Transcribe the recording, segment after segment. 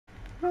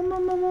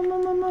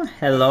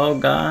Hello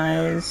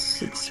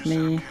guys, it's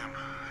me.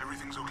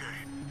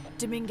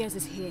 Dominguez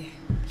is here.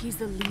 He's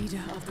the leader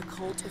of the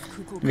cult of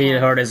Kukulkan. We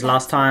heard this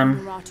last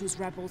time. Naratu's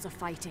rebels are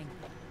fighting.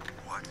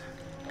 What?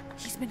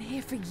 He's been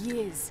here for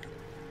years.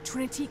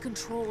 Trinity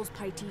controls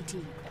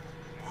Paititi.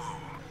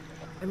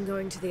 I'm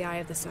going to the Eye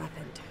of the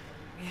Serpent.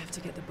 We have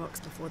to get the box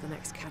before the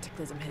next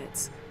cataclysm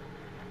hits.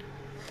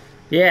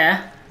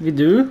 Yeah, we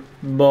do,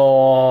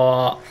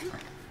 but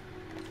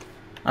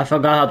I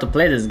forgot how to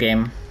play this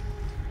game.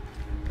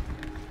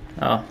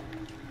 Oh.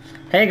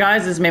 Hey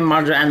guys, it's me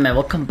Marjo Anime.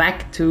 Welcome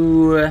back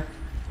to,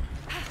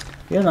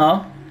 you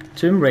know,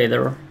 Tomb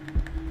Raider.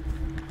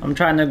 I'm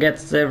trying to get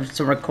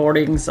some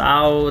recordings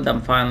out. I'm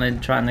finally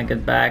trying to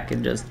get back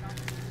and just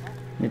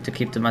need to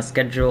keep to my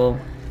schedule.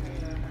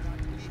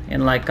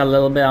 In like a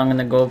little bit I'm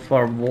gonna go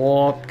for a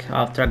walk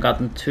after I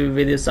gotten 2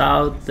 videos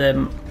out.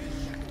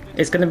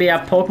 It's gonna be a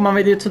Pokemon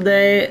video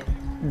today.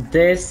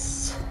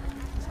 This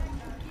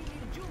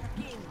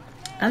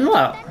and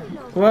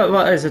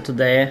what is it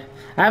today?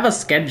 I have a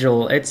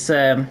schedule. It's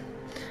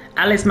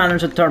Alice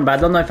Manager turn, but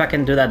I don't know if I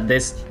can do that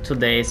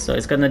today, so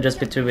it's gonna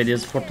just be 2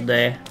 videos for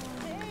today.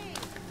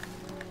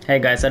 Hey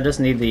guys, I just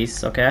need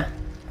these, okay?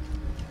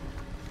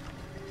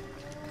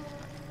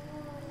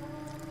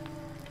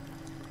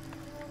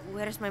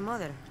 Where is my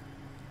mother?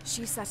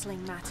 She's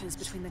settling matters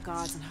between the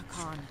guards and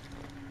Hakan.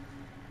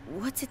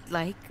 What's it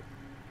like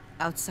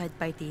outside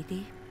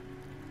Paititi?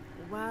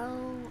 Well,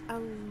 a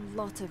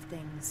lot of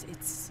things.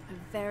 It's a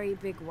very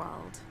big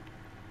world.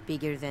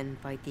 Bigger than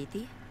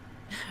Paititi?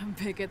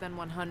 Bigger than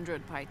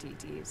 100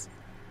 Paititis.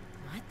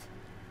 What?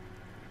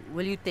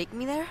 Will you take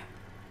me there?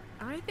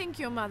 I think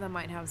your mother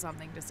might have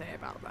something to say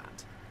about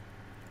that.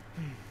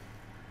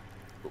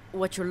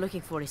 What you're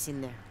looking for is in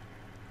there.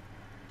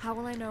 How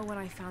will I know when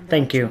I found the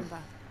Thank you. chamber?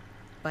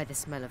 By the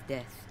smell of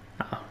death.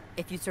 Oh.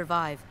 If you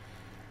survive,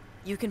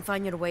 you can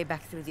find your way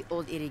back through the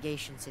old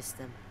irrigation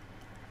system.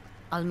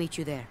 I'll meet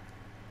you there.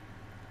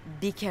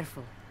 Be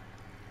careful.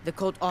 The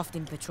cult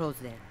often patrols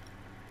there.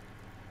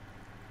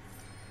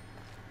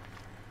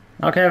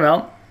 Okay,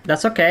 well,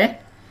 that's okay.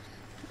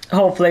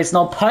 Hopefully it's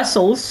no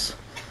puzzles,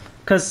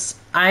 cause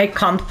I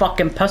can't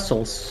fucking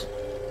puzzles.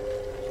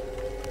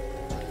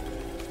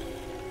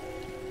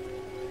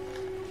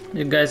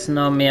 You guys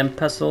know me and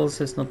puzzles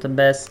is not the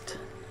best.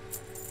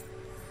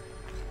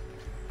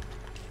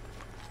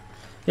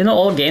 You know,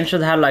 all games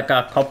should have like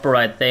a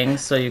copyright thing,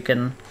 so your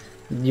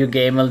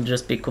game will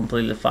just be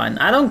completely fine.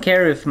 I don't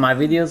care if my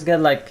videos get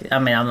like, I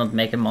mean, I'm not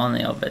making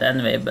money of it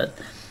anyway, but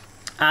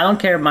I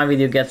don't care if my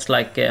video gets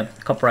like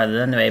copyrighted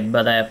anyway,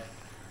 but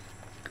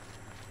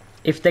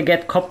if they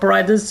get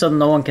copyrighted so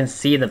no one can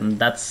see them,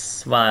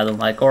 that's what I don't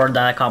like. Or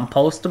that I can't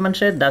post them and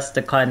shit, that's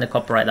the kind of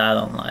copyright I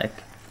don't like.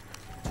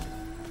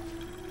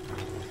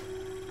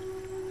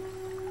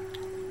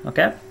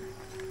 Okay.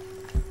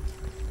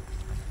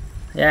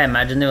 Yeah, I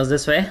imagine it was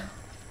this way.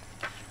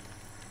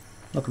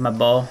 Look at my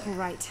bow.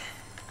 Right.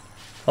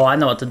 Oh, I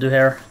know what to do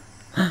here.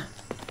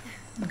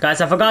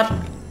 Guys, I forgot!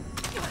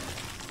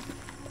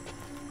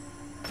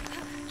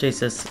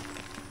 Jesus.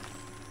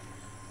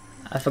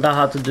 I forgot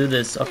how to do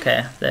this.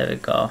 Okay, there we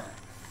go.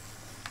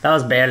 That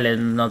was barely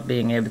not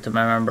being able to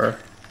remember.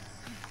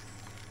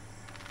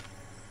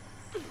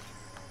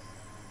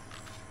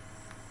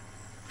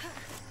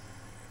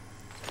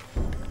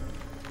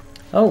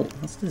 Oh,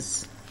 what's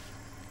this?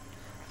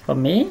 For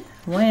me?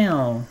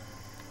 Wow.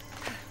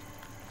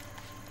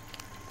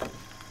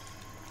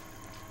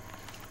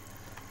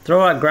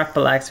 Throw a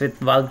grapple axe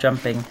while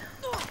jumping.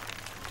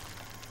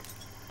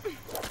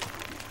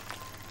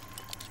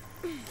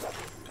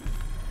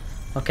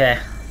 Okay.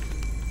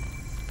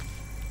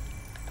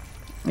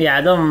 Yeah,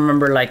 I don't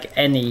remember like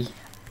any.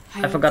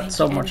 I forgot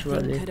so much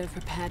already. Could have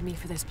prepared me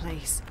for this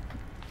place.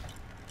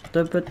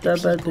 The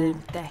People,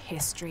 their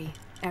history,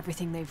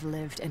 everything they've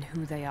lived, and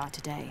who they are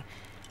today.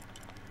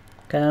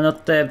 Can I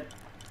not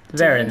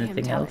wear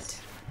anything else?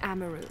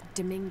 Amaru,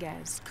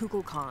 Dominguez,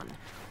 Kukulkan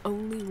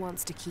only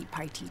wants to keep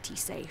Paititi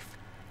safe.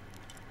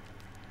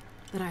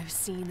 But I've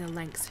seen the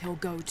lengths he'll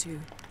go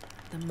to,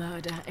 the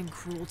murder and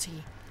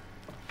cruelty.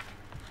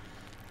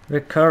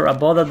 Recur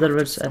above the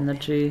rich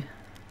energy.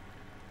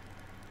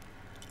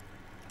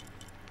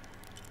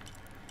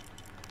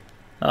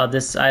 Oh,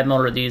 this I'm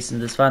already using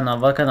this one now.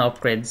 What kind of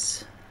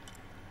upgrades?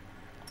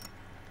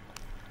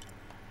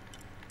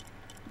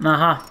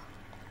 Aha.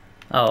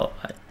 Oh.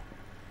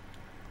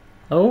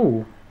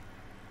 Oh.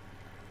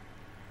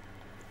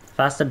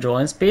 Faster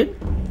drawing speed?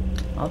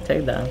 I'll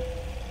take that.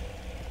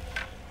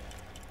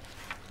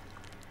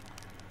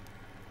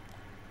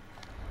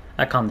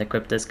 I can't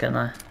equip this, can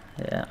I?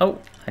 Yeah. Oh,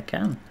 I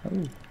can.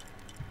 Oh.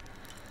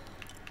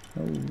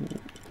 Oh.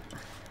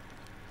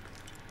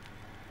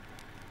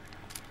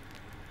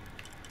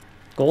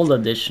 Gold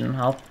edition.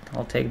 I'll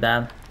take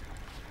that.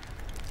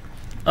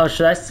 Oh,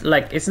 should I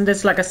like? Isn't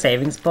this like a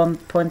savings point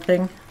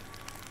thing?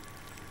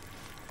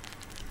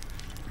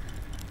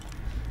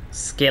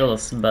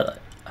 Skills, but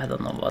I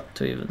don't know what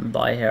to even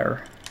buy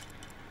here.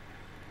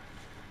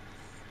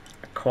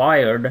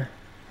 Acquired.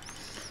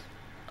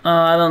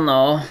 I don't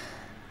know.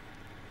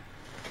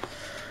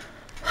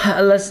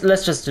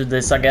 Let's just do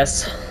this, I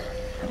guess.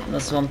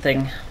 That's one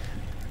thing.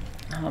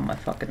 Oh my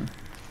fucking.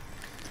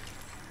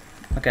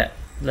 Okay,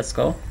 let's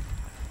go.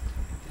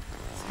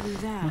 Through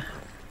there.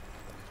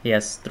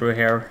 Yes, through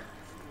here.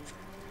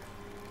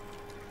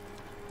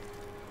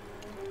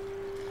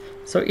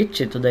 So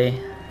itchy today.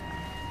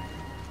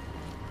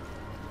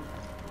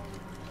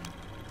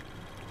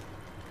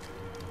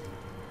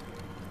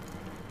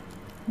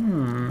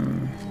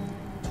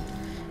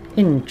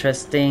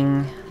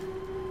 Interesting.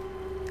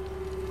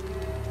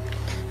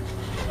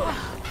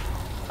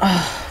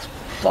 Ah,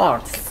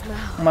 fuck.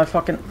 Smell. My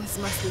fucking. This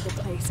must be the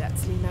place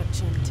Etsley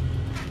mentioned.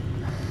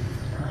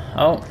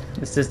 Oh,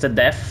 is this the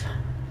death?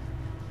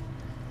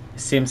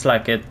 Seems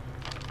like it.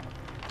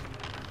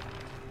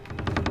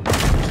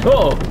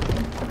 Oh!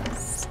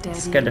 Steady,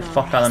 Scared the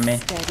fuck out of me.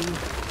 Steady.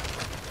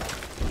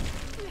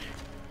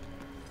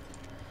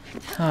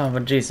 Oh,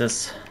 but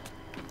Jesus.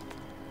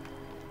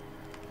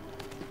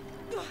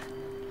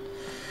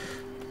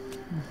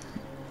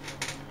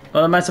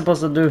 What am I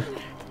supposed to do?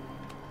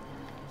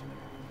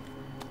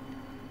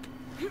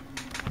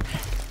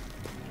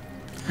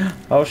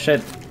 Oh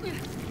shit.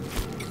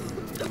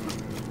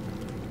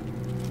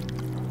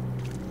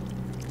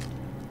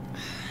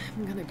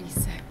 I'm gonna be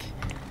sick.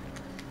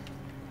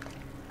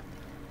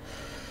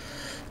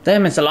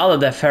 Damn, it's a lot of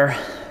death here.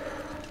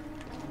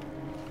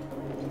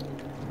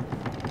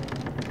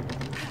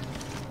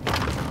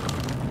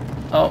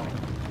 Oh.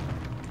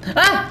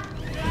 Ah!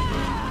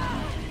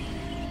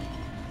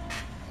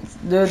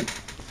 Dude.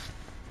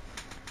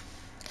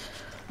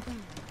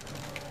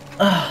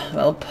 Ah,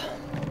 welp.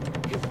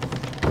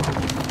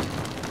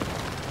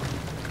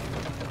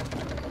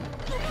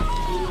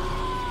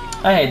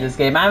 I hate this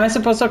game. Am I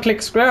supposed to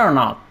click square or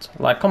not?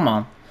 Like, come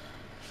on.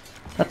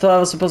 I thought I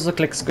was supposed to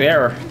click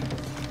square.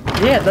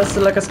 Yeah, that's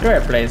like a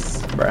square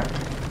place, bruh.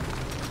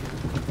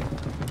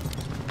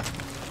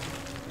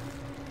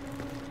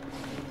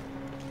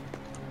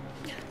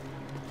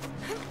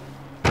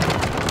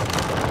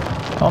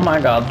 Oh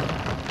my god.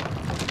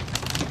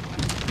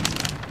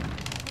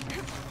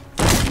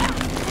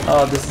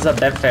 Oh, this is a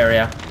death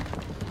area.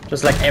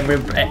 Just like every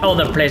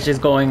other place is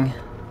going.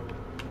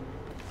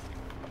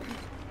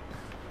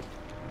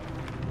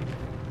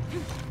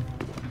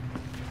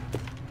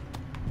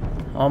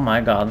 Oh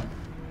my god.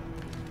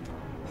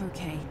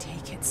 Okay,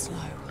 take it slow.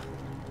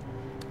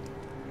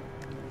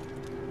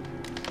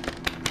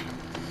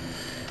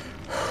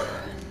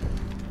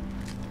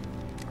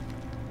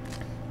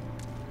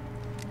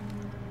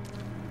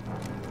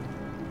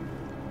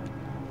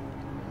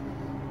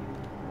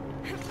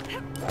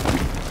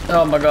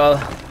 Oh my god.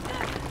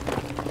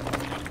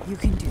 You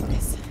can do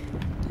this.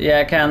 Yeah,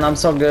 I can. I'm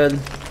so good.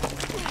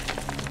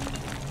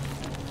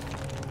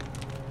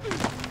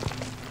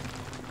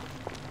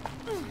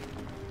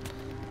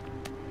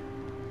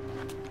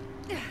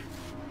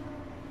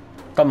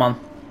 Come on.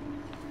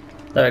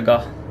 There we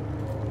go.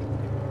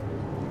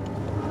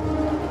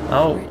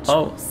 Oh,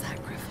 Ritual oh.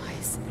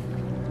 sacrifice.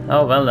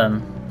 Oh, well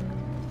then.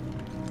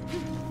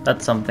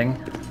 That's something.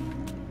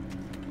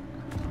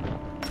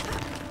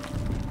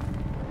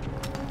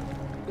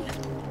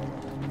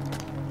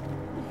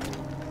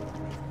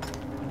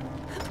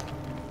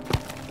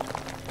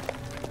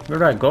 Where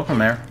do I go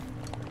from here?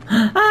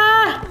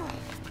 Ah!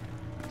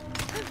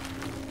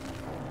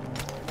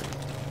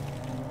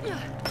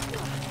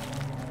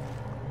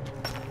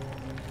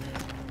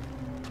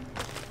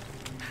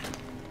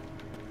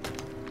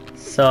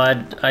 So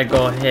I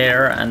go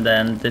here and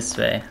then this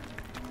way.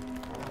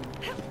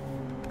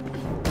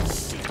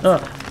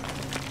 Oh.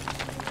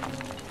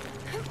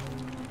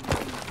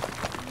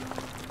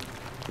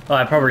 Oh,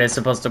 I probably is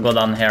supposed to go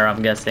down here,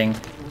 I'm guessing.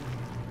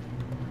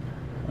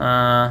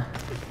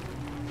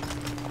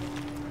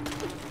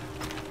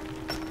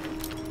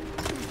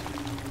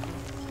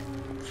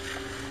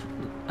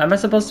 Am I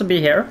supposed to be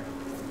here?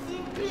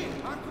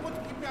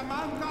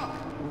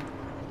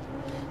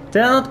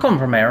 Did I not come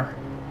from here?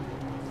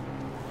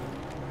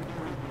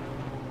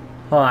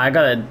 Oh, I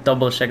gotta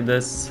double check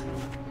this.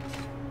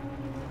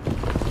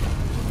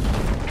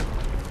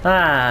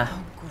 Ah.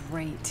 Oh,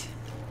 great.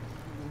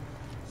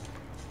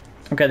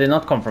 Okay, did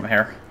not come from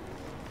here.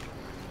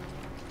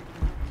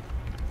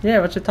 Yeah,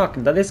 what you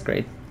talking? That is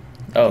great.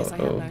 Oh, Guess I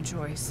have no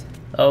choice.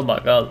 Oh my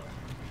god.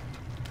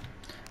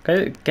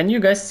 Can you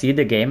guys see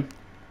the game?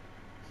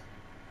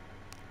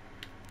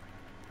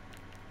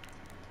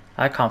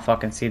 I can't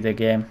fucking see the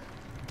game.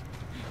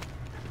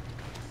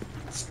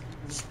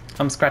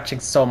 I'm scratching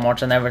so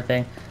much and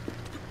everything.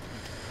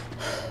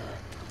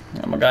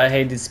 Oh my god, I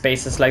hate these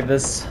spaces like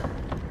this.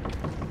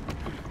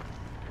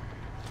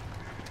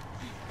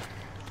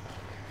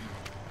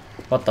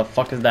 What the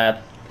fuck is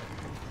that?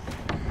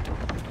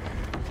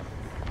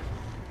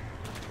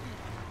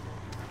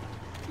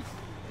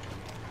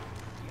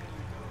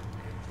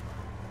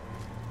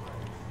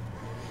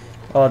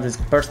 Oh, this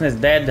person is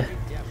dead.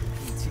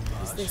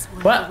 Is this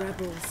one What? of the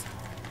rebels?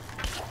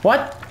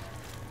 What?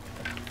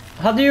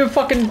 How do you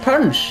fucking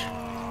punch?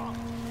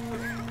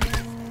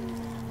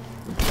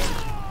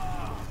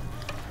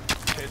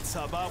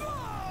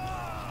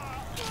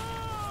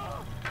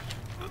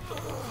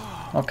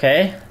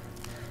 Okay.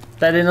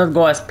 That did not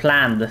go as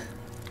planned.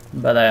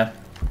 But A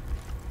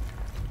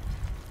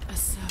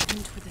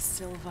serpent with a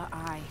silver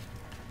eye.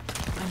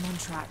 I'm on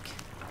track.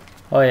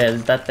 oh yeah,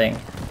 it's that thing.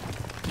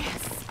 Yes,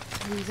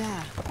 through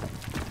there.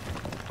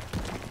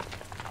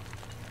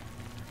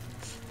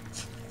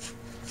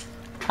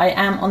 I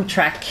am on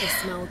track. The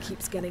smell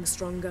keeps getting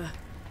stronger.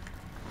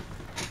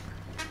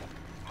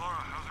 Laura,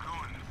 how's it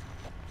going?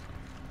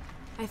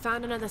 I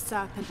found another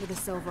serpent with a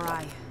silver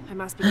eye. I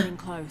must be getting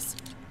close.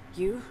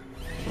 You?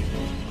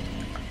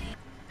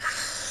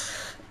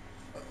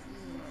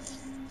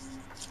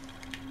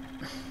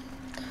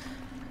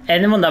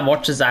 Anyone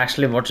that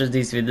actually watches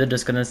these videos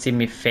just gonna see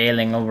me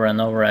failing over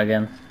and over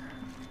again.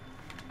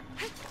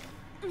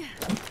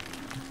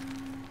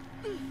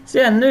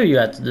 See, I knew you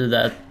had to do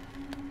that.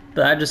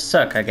 But I just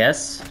suck, I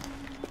guess.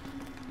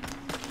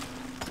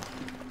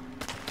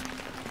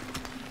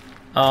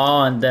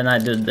 Oh, and then I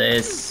do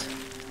this.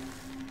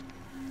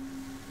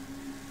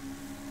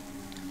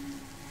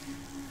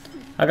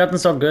 I gotten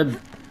so good.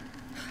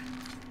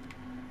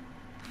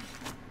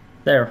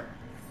 There.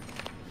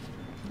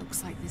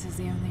 Looks like this is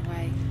the only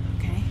way,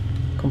 okay?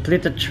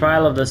 Complete the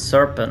trial of the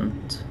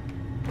serpent.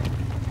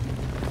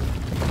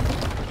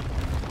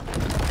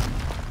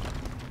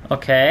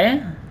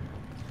 Okay.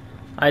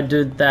 I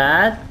do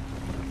that.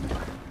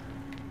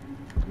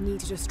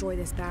 Need to destroy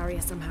this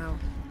barrier somehow.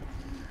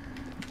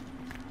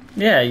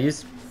 Yeah,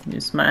 use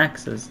my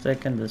axes. They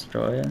can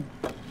destroy it.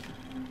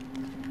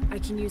 I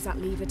can use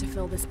that lever to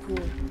fill this pool.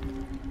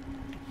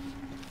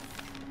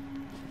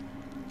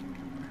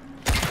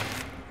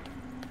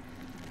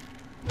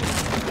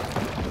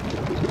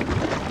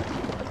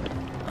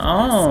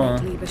 Oh.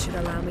 This lever should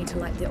allow me to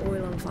light the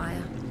oil on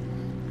fire.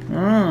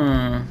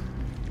 Hmm.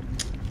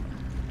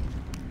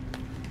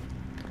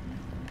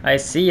 I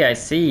see, I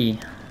see.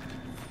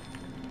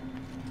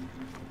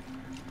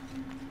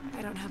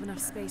 I don't have enough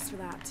space for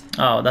that.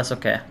 Oh, that's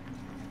okay.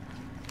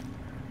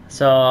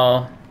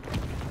 So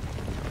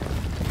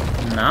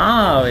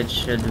now it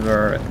should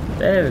work.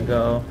 There we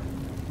go.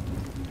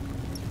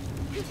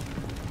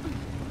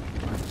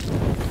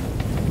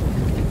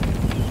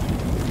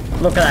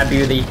 Look at that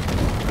beauty.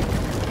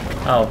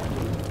 Oh.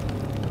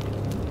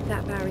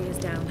 That barrier's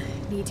down.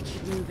 Need to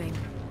keep moving.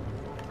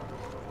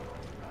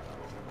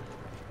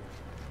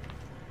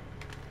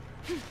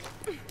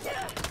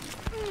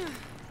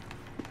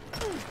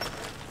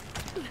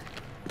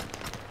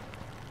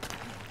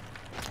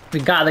 We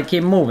gotta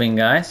keep moving,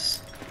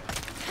 guys.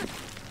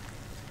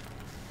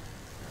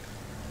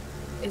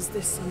 Is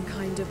this some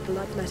kind of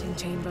bloodletting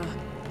chamber?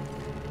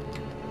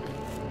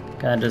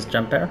 Can I just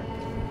jump here?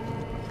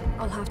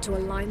 I'll have to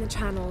align the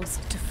channels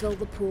to fill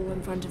the pool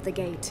in front of the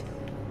gate.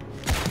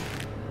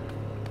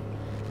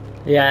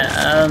 Yeah,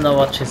 I don't know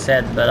what she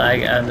said, but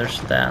I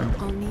understand.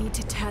 I'll need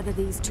to tether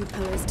these two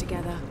pillars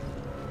together.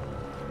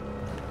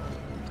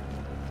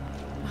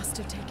 Must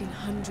have taken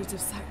hundreds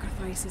of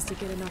sacrifices to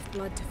get enough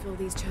blood to fill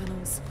these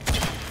channels.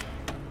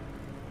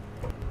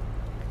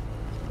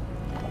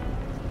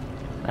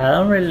 I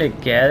don't really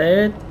get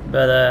it,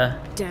 but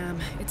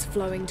Damn, it's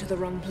flowing to the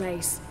wrong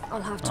place.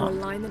 I'll have to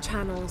align the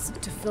channels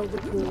to fill the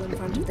pool in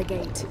front of the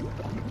gate.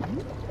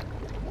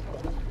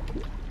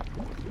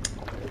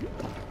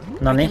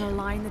 I Nani? can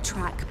align the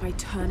track by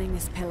turning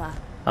this pillar.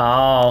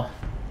 Oh.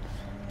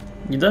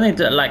 You don't need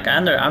to, like,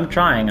 I'm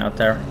trying out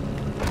there.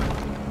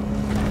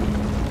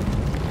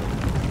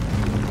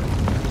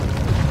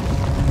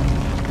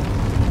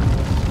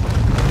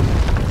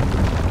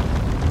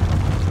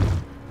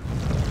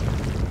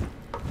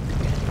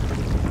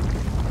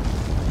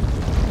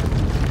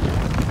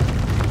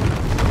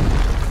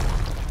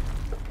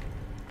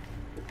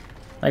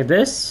 Like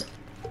this?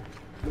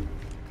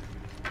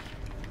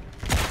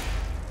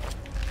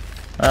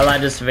 Well, I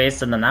just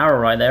wasted an hour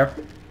right there.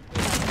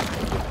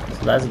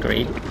 So that's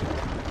great.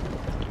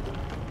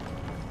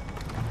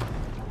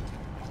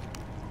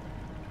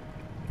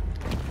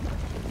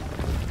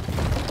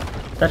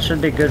 That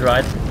should be good,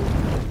 right?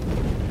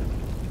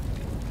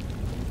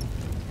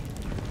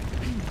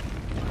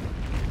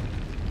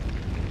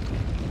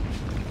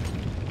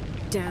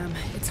 Damn,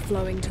 it's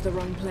flowing to the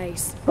wrong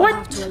place. What? I'll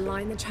have to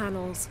align the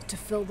channels to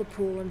fill the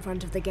pool in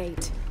front of the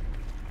gate.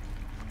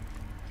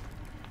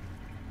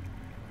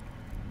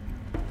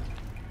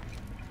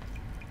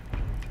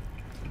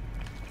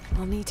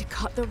 I'll need to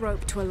cut the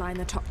rope to align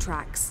the top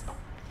tracks.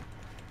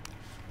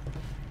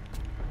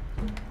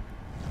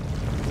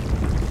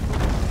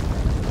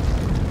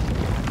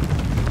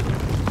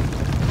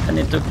 I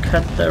need to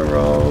cut the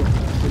rope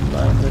to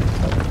line the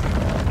top track.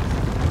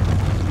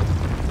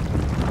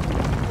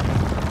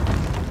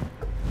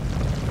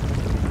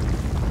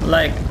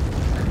 Like,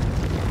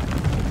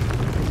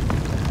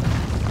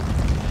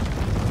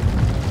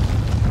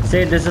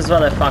 see, this is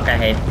what I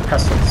hate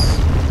puzzles.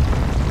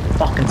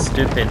 Fucking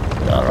stupid.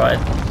 Alright.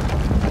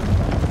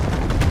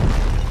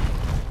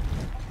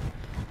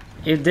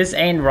 If this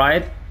ain't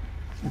right,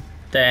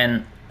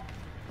 then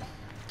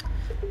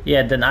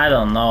yeah, then I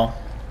don't know.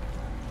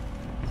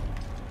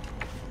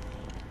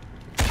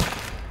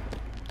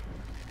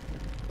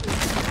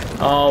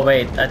 Oh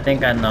wait, I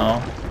think I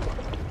know.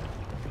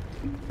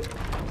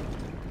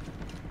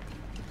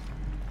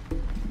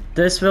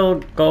 This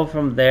will go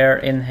from there,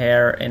 in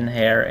here, in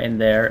here, in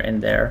there, in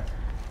there,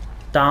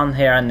 down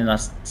here, and then a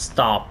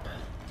stop.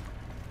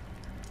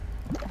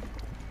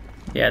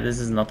 Yeah, this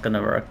is not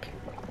gonna work.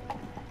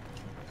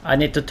 I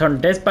need to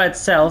turn this by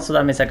itself, so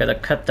that means I gotta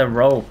cut the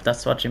rope.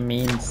 That's what it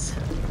means.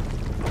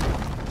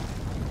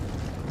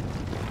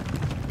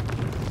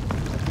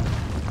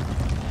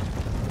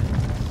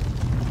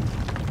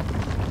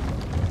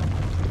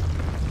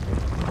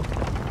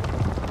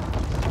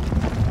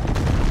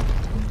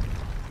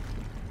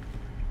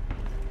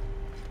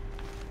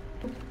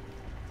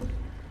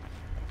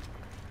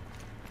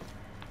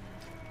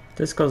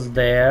 This goes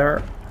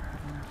there.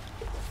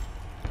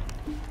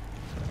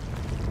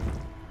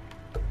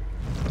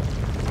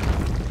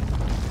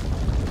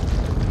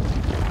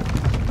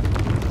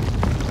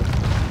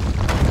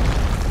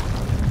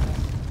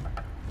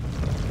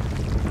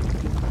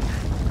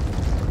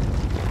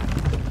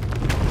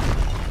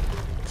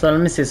 So let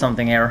me see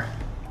something here.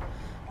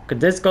 Okay,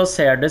 this goes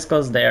here, this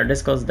goes there,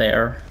 this goes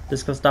there,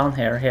 this goes down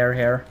here, here,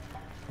 here.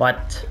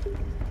 What?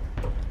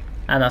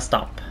 And a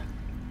stop.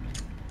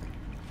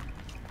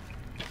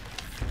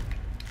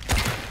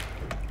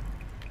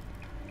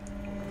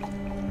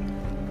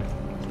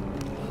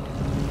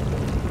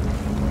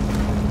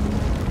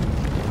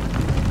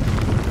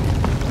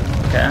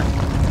 Okay.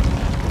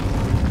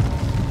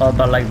 What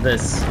about like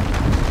this?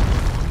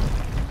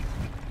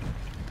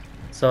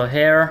 So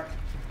here.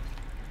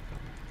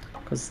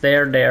 Cause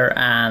there,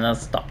 and a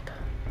stop.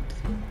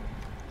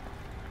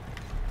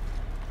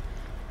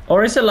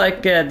 Or is it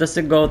like, does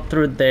it go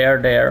through there?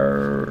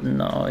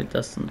 No, it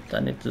doesn't.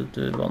 I need to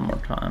do it one more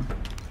time.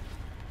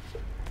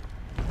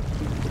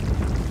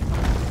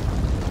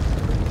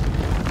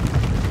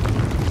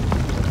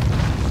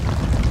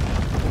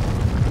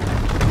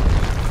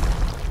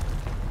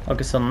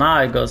 Okay, so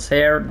now it goes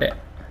here, there.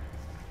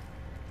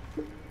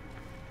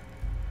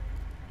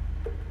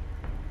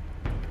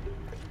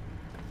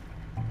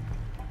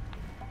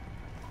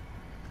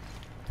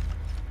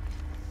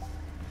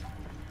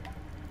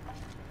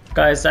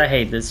 Guys, I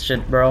hate this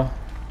shit, bro.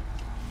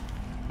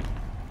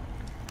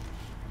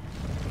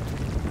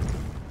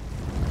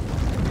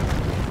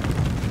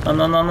 No,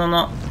 no, no, no,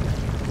 no.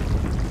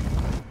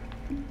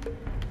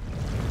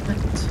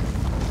 What?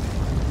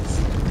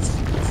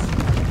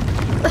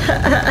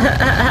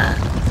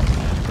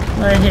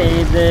 I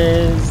hate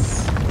this.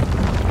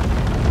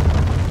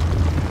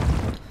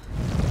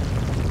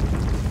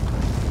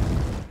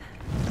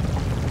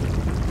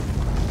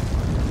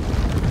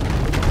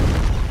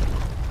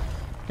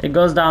 It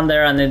goes down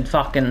there and it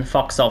fucking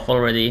fucks off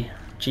already.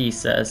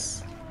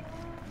 Jesus.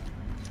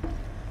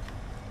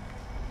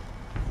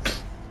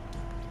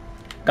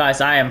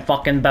 Guys, I am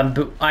fucking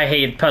bamboo. I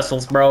hate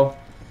puzzles, bro.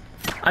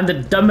 I'm the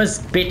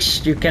dumbest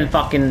bitch you can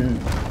fucking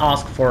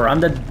ask for. I'm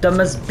the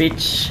dumbest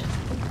bitch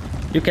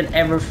you can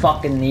ever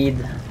fucking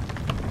need.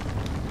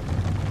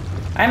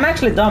 I'm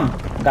actually dumb,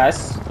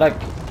 guys. Like,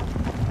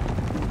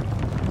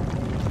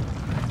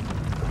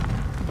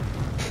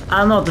 I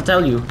don't know what to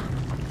tell you.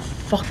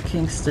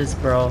 Fucking this,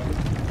 bro.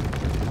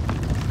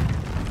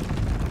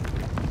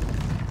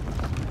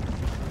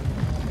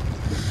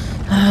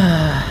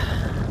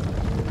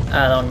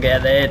 I don't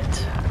get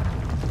it.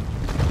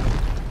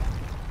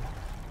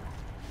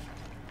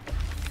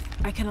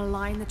 I can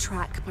align the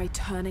track by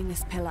turning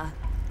this pillar.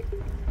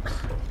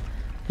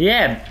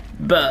 Yeah,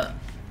 but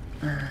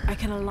I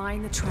can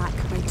align the track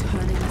by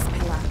turning this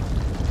pillar.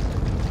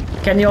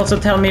 can you also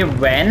tell me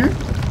when?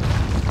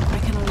 I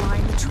can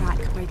align the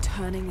track by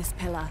turning this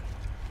pillar.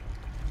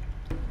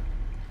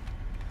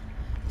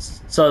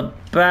 So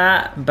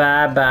ba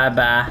ba ba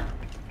ba,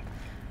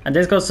 and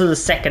this goes to the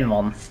second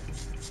one.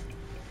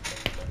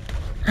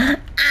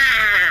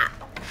 Ah!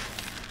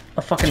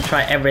 I'll fucking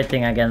try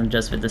everything again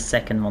just with the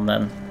second one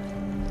then.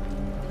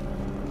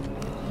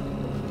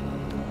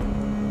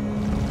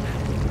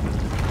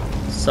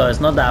 So it's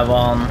not that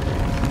one.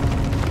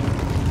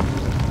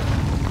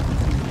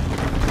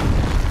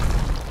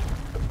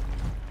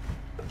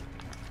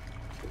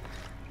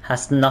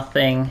 Has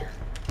nothing.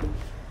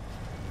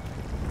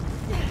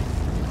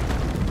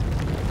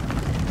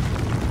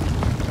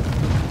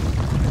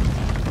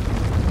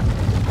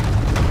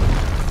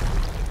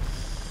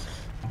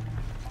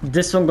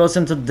 This one goes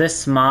into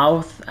this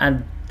mouth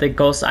and it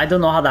goes, I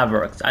don't know how that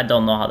works. I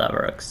don't know how that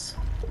works.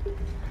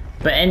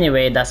 But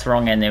anyway, that's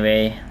wrong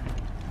anyway.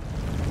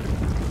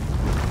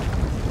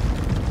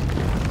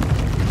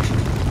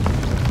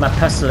 My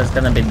puzzle is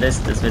gonna be this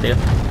video.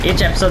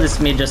 Each episode is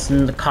me just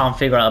can't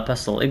figure out a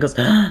puzzle. It goes,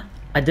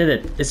 I did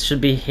it. It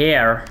should be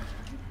here.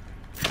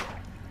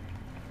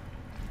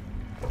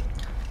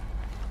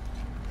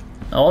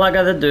 All I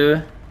gotta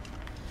do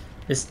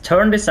is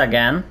turn this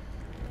again.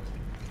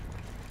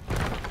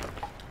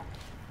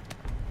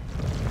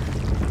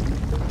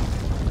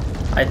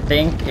 I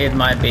think it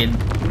might be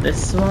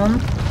this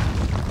one.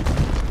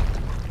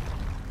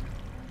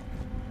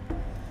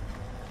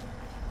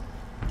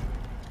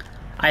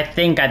 I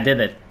think I did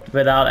it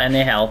without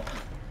any help.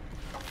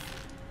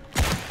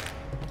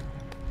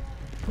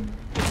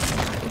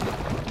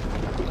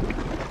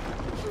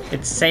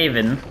 It's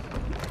saving.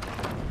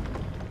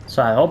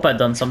 So I hope I've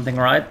done something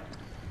right.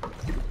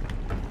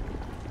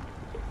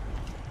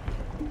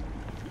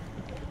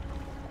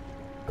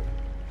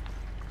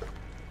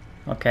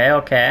 Okay,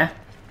 okay.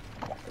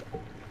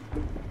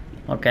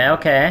 Okay,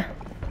 okay.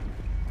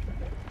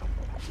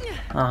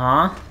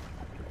 Uh-huh.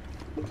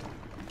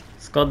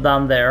 Let's go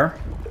down there.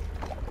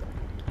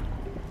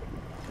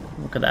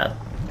 Look at that.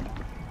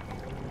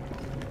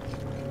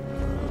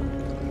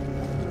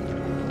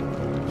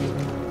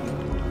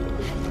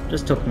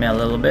 Just took me a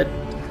little bit.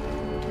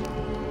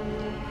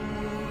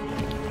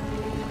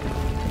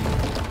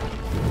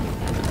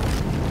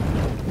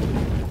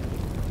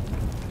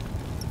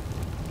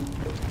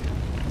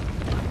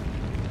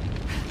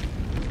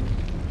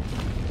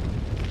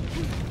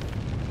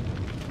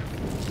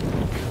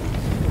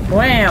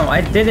 Wow, I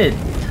did it!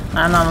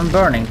 And I'm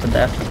burning to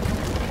death.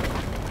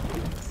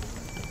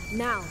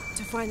 Now,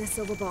 to find the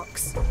silver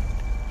box.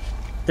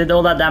 Did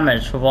all that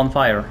damage for one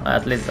fire,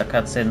 at least a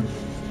cutscene.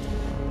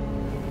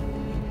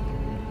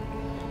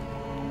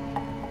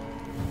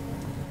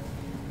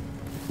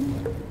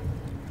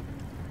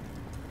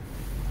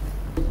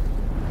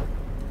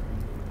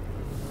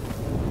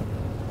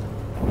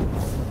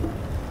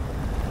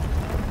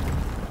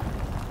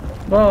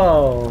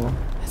 Whoa!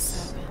 A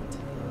serpent.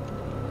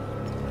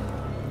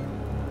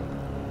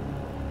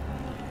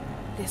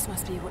 This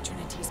must be what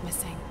Trinity's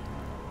missing.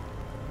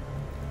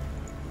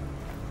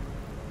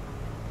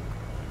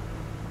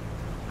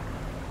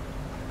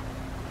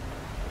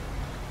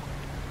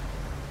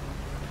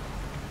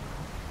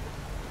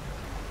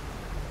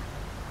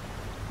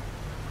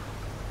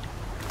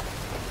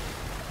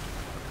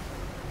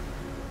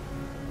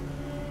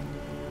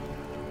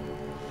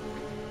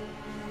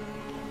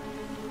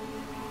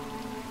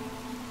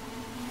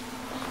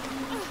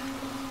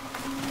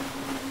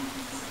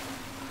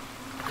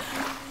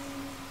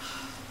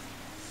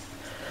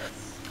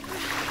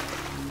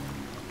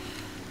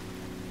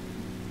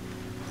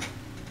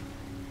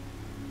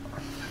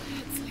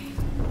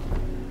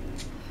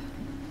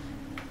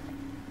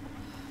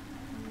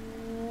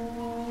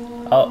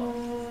 Oh.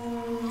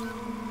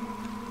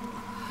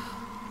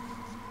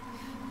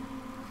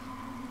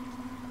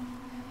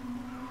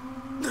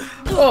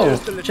 Oh,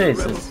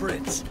 Jesus.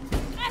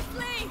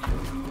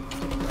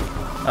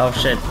 Oh,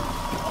 shit.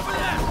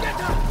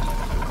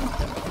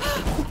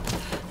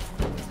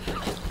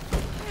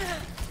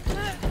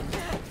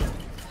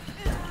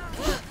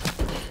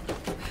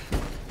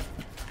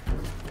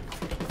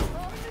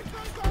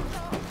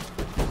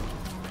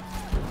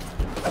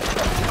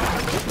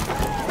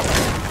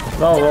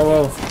 Whoa, whoa,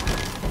 whoa.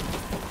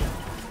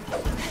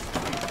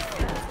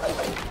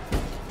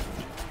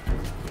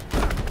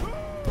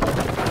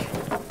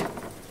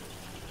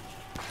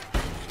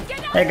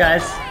 Hey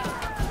guys.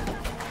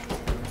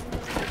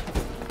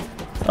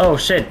 Oh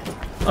shit.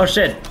 Oh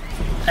shit.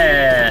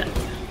 And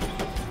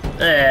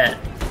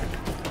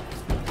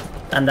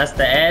that's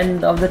the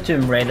end of the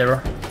Tomb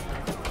Raider.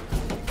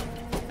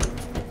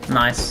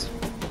 Nice.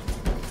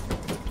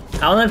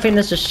 I wanna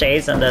finish the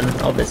chase and then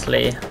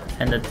obviously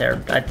end it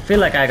there. I feel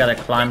like I gotta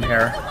climb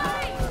here.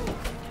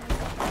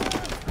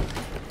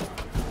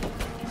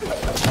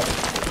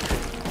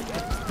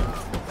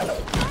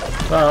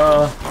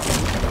 Whoa.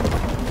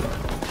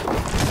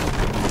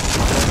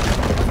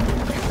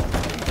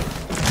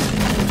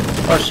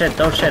 Oh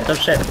shit, oh shit, oh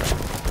shit.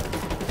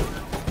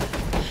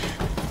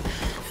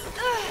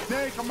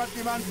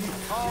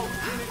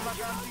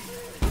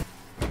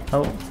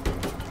 Oh.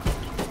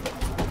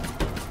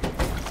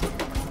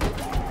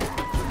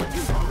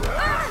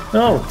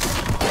 Oh!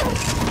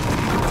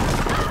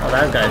 Oh,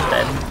 that guy's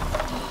dead.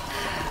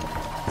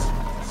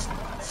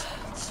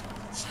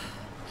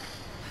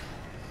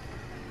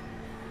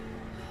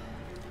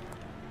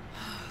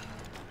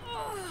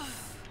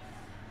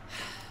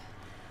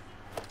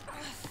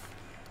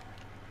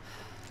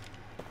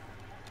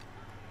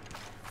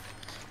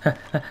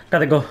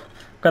 Gotta go.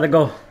 Gotta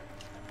go. Hey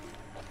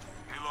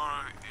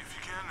Lara, if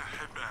you can,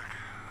 head back.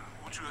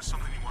 Uchu has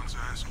something he wants to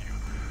ask you.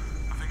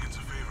 I think it's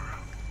a favor.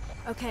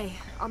 Okay,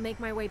 I'll make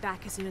my way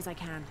back as soon as I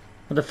can.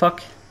 What the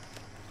fuck?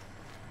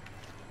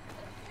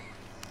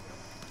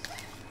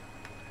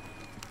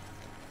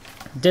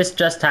 This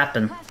just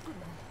happened.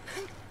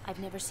 I've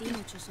never seen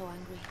Uchu so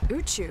angry.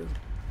 Uchu?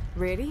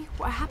 Really?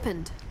 What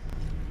happened?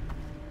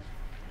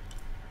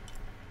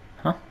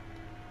 Huh?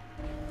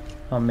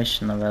 Oh,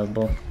 mission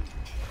available.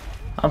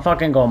 I'm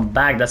fucking going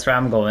back, that's where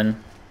I'm going.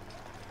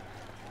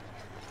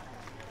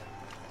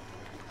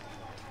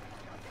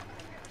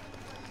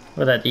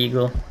 With that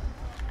eagle.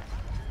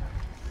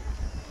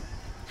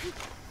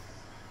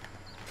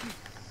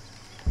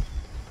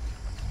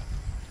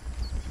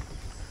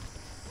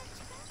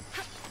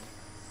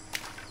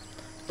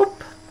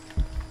 Boop.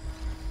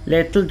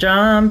 Little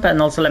jump,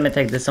 and also let me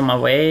take this on my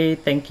way,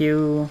 thank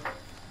you.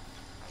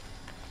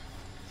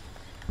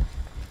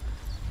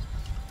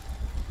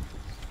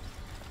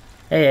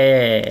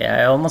 Hey,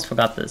 I almost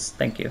forgot this.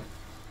 Thank you.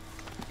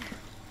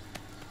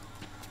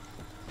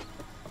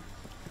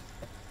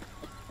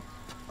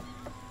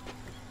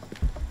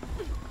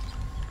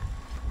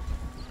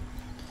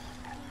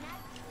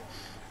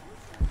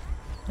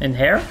 In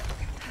here?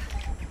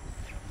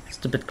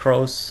 Stupid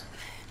crows.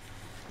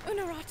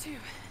 Unuratu.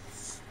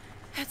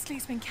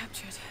 Hetzley's been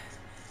captured.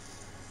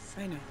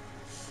 I know.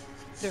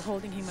 They're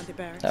holding him at the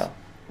barracks. Oh.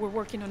 We're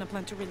working on a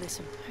plan to release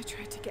him. I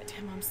tried to get to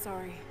him, I'm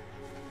sorry.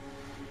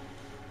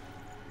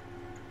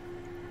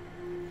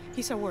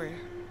 He's a warrior.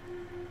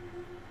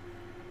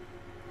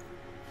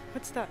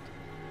 What's that?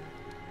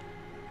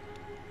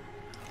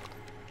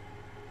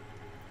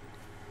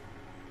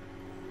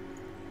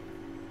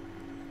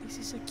 This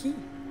is a key.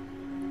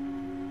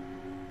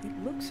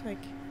 It looks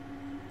like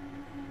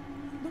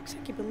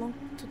it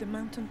belonged to the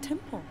mountain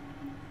temple.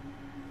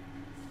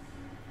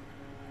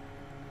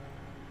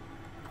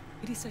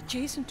 It is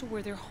adjacent to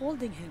where they're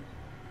holding him.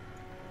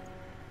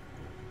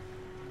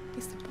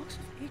 Is the box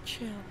of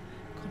eggshell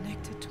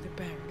connected to the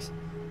barracks?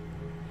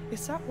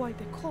 Is that why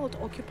the cult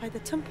occupied the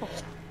temple?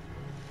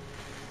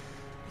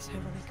 Let's have a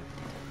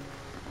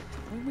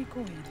look. When we go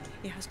in,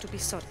 it has to be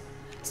sudden,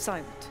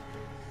 silent.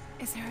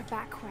 Is there a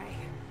back way?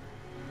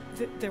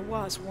 There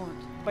was one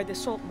by the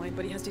salt mine,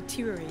 but it has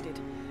deteriorated.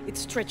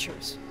 It's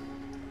treacherous.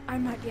 I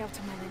might be able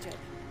to manage it.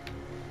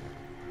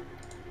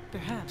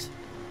 Perhaps.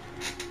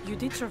 You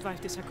did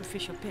survive the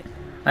sacrificial pit.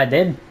 I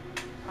did.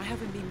 I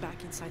haven't been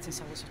back inside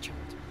since I was a child.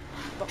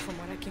 But from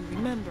what I can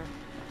remember,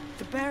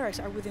 the barracks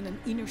are within an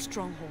inner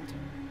stronghold.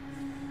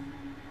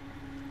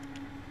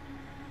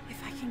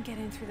 If I can get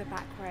in through the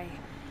back way,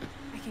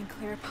 I can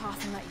clear a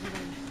path and let you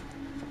in.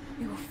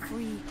 We will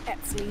free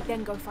Hetzley,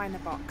 then go find the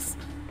box.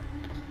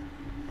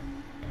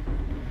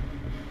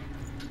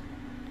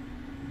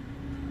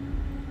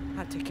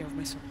 I'll take care of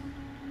myself.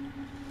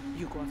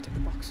 You go after the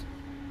box.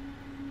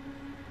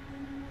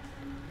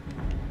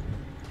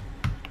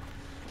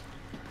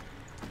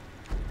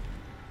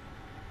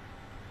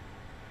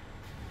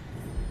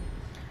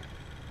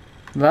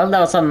 Well, that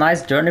was a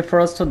nice journey for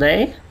us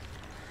today.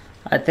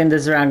 I think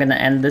this is where I'm gonna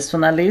end this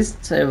one at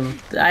least.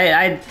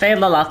 I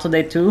failed a lot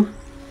today too.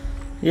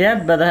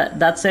 Yeah, but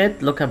that's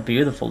it. Look how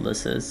beautiful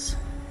this is.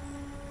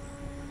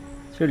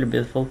 It's really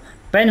beautiful.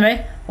 But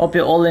anyway, hope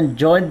you all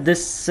enjoyed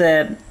this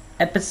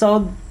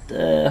episode.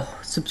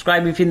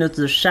 Subscribe if you're new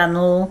to the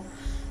channel.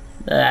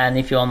 And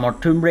if you want more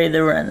Tomb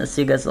Raider. And I'll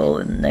see you guys all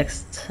in the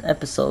next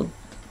episode.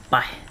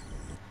 Bye.